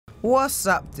What's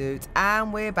up, dudes?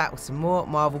 And we're back with some more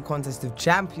Marvel Contest of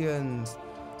Champions.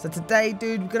 So today,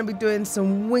 dude, we're going to be doing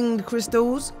some winged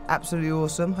crystals. Absolutely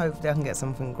awesome. Hopefully I can get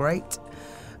something great.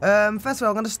 First of all,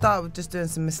 I'm going to start with just doing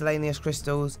some miscellaneous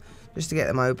crystals, just to get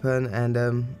them open.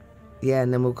 And yeah,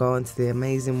 and then we'll go on to the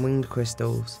amazing winged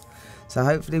crystals. So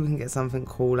hopefully we can get something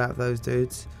cool out of those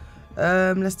dudes.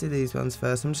 Let's do these ones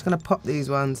first. I'm just going to pop these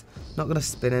ones. Not going to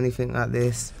spin anything like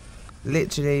this.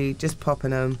 Literally just popping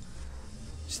them.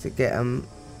 Just to get them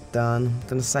done. I'm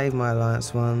going to save my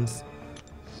alliance ones.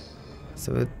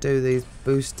 So we'll do these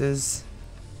boosters.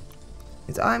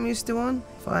 Is item use still on?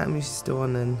 If item use is still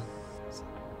on, then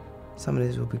some of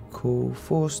these will be cool.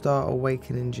 4-star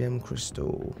awakening gem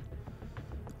crystal.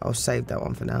 I'll save that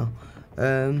one for now.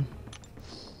 Yeah,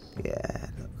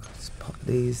 look, let's pop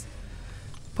these.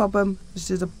 Pop them.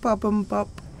 This is a pop 'em pop.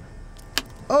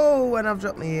 Oh, and I've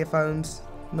dropped my earphones.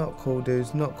 Not cool,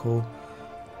 dudes. Not cool.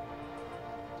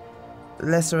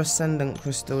 Lesser Ascendant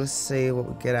Crystal, let's see what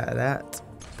we get out of that.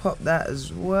 Pop that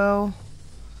as well.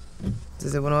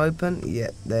 Does it want to open?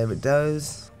 Yep, there it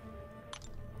goes.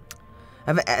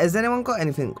 Has anyone got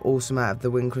anything awesome out of the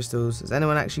wing crystals? Has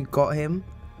anyone actually got him?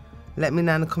 Let me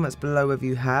know in the comments below whether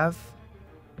you have.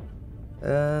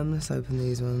 Let's open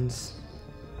these ones.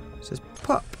 Just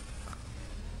pop.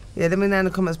 Yeah, let me know in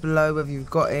the comments below whether you've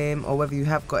got him or whether you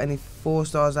have got any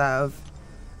 4-stars out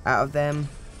of them.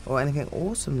 Or anything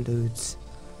awesome, dudes.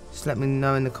 Just let me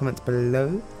know in the comments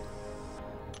below.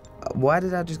 Why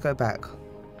did I just go back?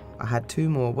 I had 2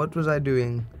 more. What was I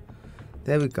doing?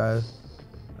 There we go.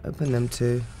 Open them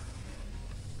 2.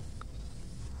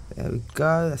 There we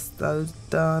go. That's those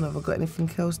done. Have I got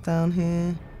anything else down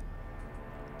here?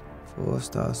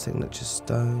 4-star signature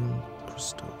stone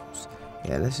crystals.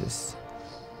 Yeah, let's just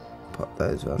pop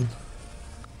those on.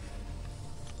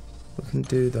 We can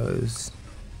do those.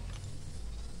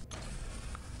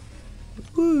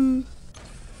 Woo!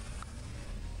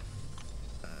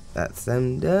 That's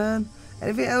them done.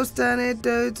 Anything else down here,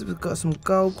 dudes? We've got some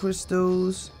gold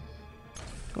crystals.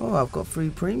 Oh, I've got 3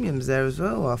 premiums there as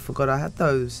well. I forgot I had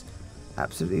those.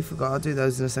 Absolutely forgot. I'll do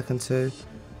those in a second too.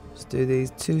 Let's do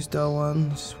these 2-star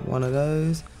ones. One of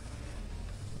those.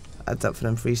 Adds up for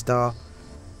them 3-star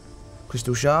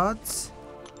crystal shards.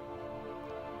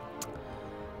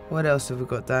 What else have we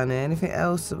got down here? Anything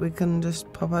else that we can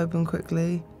just pop open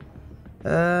quickly?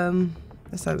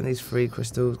 Let's open these 3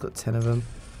 crystals. Got 10 of them.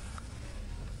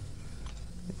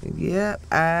 Yep,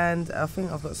 and I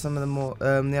think I've got some of the more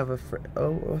the other 3.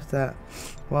 Oh, what's that?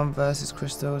 1 versus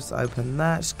crystals. Let's open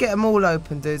that. Just get them all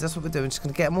open, dudes. That's what we're doing. Just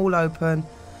gonna get them all open,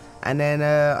 and then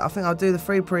I think I'll do the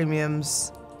 3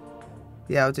 premiums.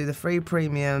 Yeah, I'll do the 3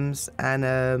 premiums, and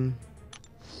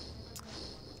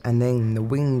then the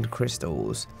winged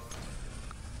crystals,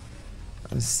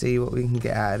 and see what we can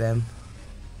get out of them.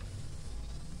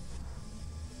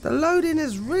 The loading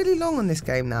is really long on this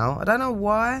game now. I don't know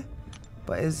why,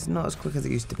 but it's not as quick as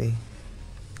it used to be.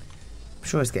 I'm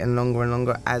sure it's getting longer and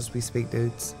longer as we speak,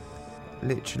 dudes.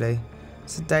 Literally.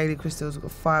 So daily crystals, we've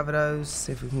got 5 of those.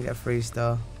 See if we can get a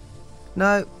 3-star.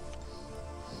 No.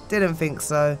 Didn't think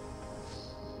so.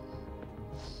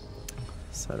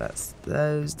 So that's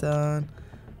those done.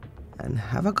 And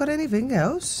have I got anything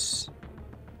else?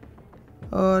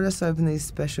 Oh, let's open these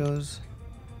specials.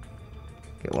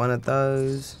 Get one of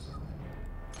those.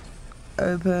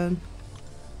 Open.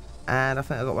 And I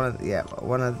think I got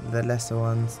one of the lesser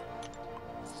ones.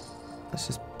 Let's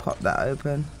just pop that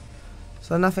open.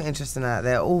 So nothing interesting out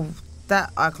there. All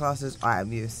that I class as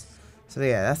item use. So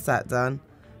yeah, that's that done.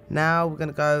 Now we're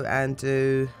gonna go and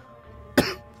do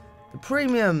the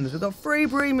premiums. We've got 3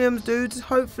 premiums, dudes.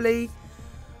 Hopefully,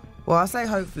 well, I say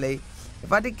hopefully.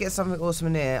 If I did get something awesome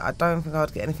in here, I don't think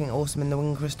I'd get anything awesome in the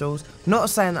wing crystals. Not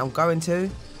saying that I'm going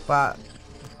to, but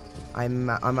I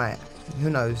might. Who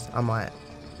knows? I might.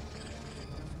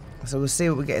 So we'll see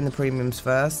what we get in the premiums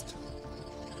first.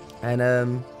 And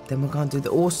then we're going to do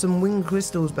the awesome wing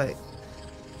crystals, but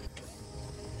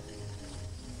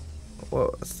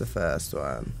what's the first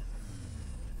one?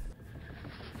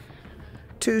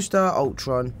 2-star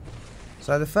Ultron.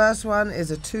 So the first one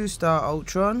is a 2-star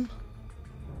Ultron.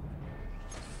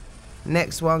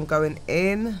 Next one going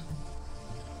in.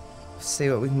 Let's see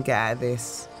what we can get out of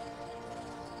this.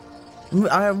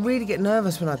 I really get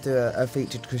nervous when I do a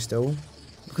featured crystal,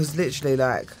 because literally,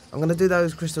 like, I'm going to do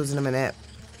those crystals in a minute,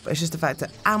 but it's just the fact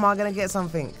that, am I going to get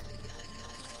something?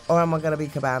 Or am I going to be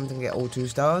kabammed and get all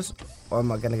 2-stars? Or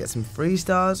am I going to get some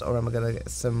 3-stars? Or am I going to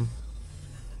get some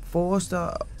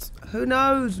 4-stars? Who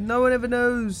knows? No one ever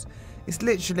knows. It's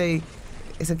literally,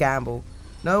 it's a gamble.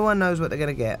 No one knows what they're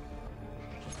going to get.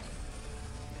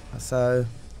 So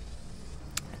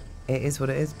it is what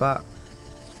it is, but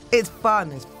it's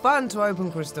fun. It's fun to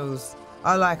open crystals.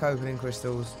 I like opening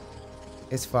crystals.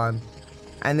 It's fun.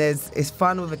 And it's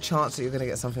fun with a chance that you're going to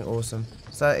get something awesome.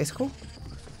 So it's cool.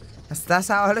 That's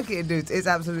how I look at it, dudes. It's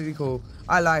absolutely cool.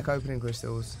 I like opening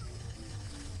crystals.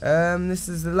 This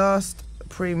is the last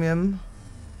premium.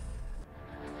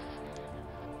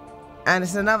 And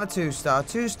it's another 2-star.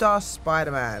 2-star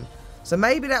Spider-Man. So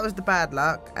maybe that was the bad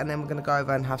luck. And then we're going to go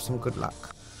over and have some good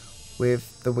luck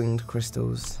with the winged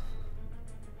crystals.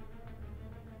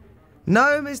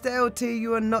 No, Mr. LT,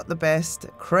 you are not the best.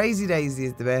 Crazy Daisy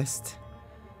is the best.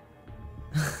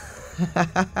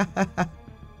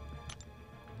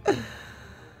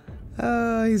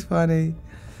 Oh, he's funny.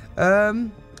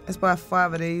 Let's buy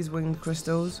 5 of these winged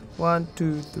crystals. 1,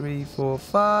 2, 3, 4,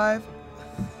 5.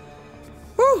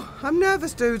 Whew, I'm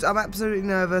nervous, dudes. I'm absolutely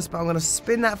nervous, but I'm going to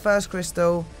spin that first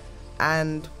crystal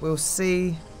and we'll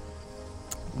see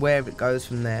where it goes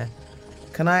from there.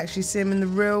 Can I actually see him in the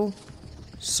real?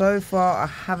 So far, I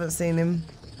haven't seen him.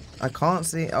 I can't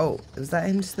see. Oh, is that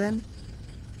him just then?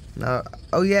 No.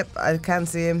 Oh, yep, I can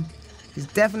see him. He's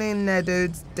definitely in there,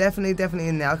 dudes. Definitely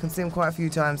in there. I can see him quite a few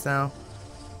times now.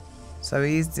 So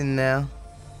he's in there.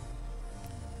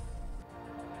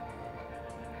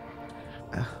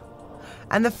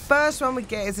 And the first one we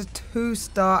get is a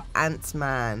 2-star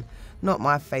Ant-Man. Not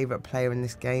my favourite player in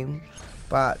this game.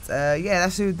 But, yeah,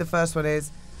 that's who the first one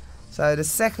is. So the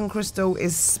second crystal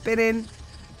is spinning.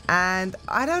 And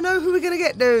I don't know who we're going to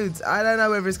get, dudes. I don't know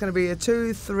whether it's going to be a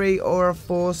 2, 3, or a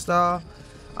 4-star.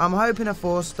 I'm hoping a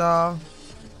 4-star.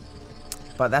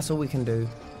 But that's all we can do.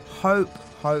 Hope,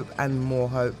 hope, and more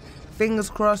hope. Fingers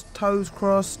crossed, toes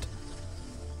crossed.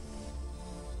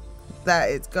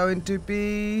 That it's going to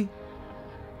be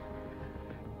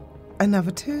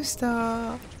another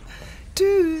 2-star.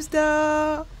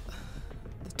 2-star.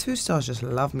 The 2-stars just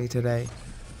love me today.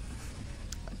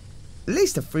 At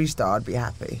least a 3-star, I'd be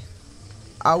happy.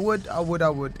 I would.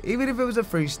 Even if it was a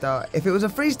 3-star. If it was a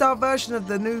 3-star version of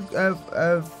the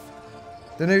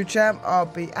new champ, I'll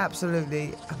be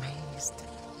absolutely amazed.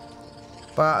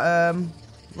 But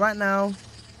right now,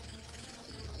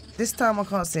 this time I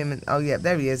can't see him. Oh yeah,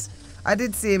 there he is. I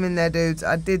did see him in there, dudes.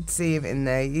 I did see him in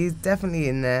there. He's definitely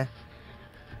in there.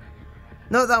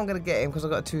 Not that I'm gonna get him because I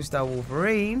got a 2-star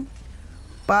Wolverine,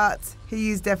 but he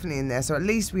is definitely in there. So at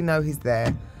least we know he's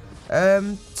there.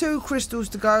 2 crystals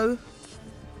to go.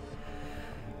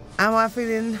 Am I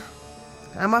feeling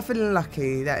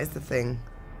lucky? That is the thing.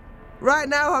 Right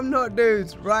now I'm not,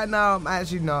 dudes. Right now I'm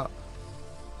actually not.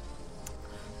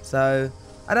 So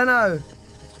I don't know.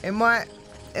 It might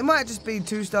just be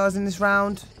 2 stars in this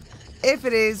round. If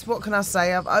it is, what can I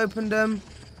say? I've opened them.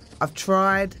 I've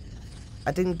tried.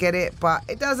 I didn't get it, but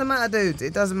it doesn't matter, dudes.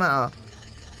 It doesn't matter.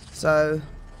 So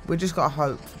we just gotta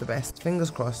hope for the best.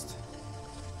 Fingers crossed.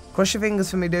 Cross your fingers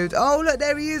for me, dude. Oh, look,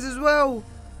 there he is as well.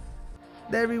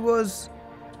 There he was.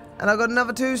 And I got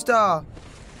another 2-star.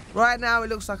 Right now, it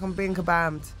looks like I'm being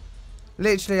kabammed.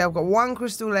 Literally, I've got 1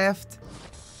 crystal left.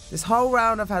 This whole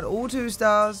round, I've had all 2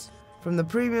 stars. From the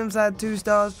premiums, I had 2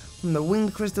 stars. From the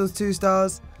winged crystals, 2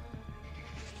 stars.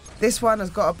 This one has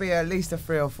got to be at least a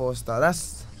 3 or 4 star.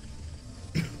 That's...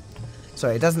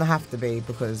 Sorry, it doesn't have to be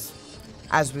because,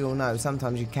 as we all know,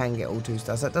 sometimes you can get all 2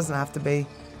 stars. So it doesn't have to be.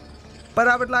 But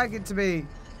I would like it to be.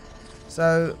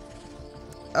 So,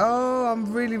 oh,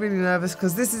 I'm really nervous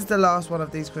because this is the last one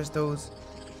of these crystals.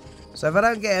 So if I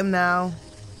don't get him now,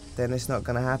 then it's not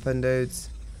going to happen, dudes.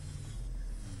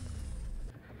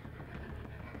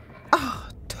 Oh,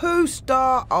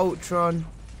 2-star Ultron.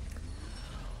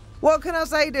 What can I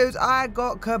say, dudes? I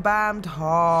got kabammed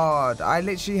hard. I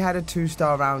literally had a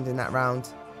 2-star round in that round.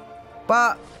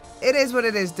 But it is what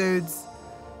it is, dudes.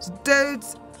 So,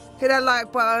 dudes, hit that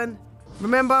like button.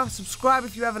 Remember, subscribe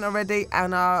if you haven't already,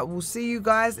 and I will see you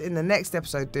guys in the next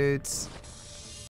episode, dudes.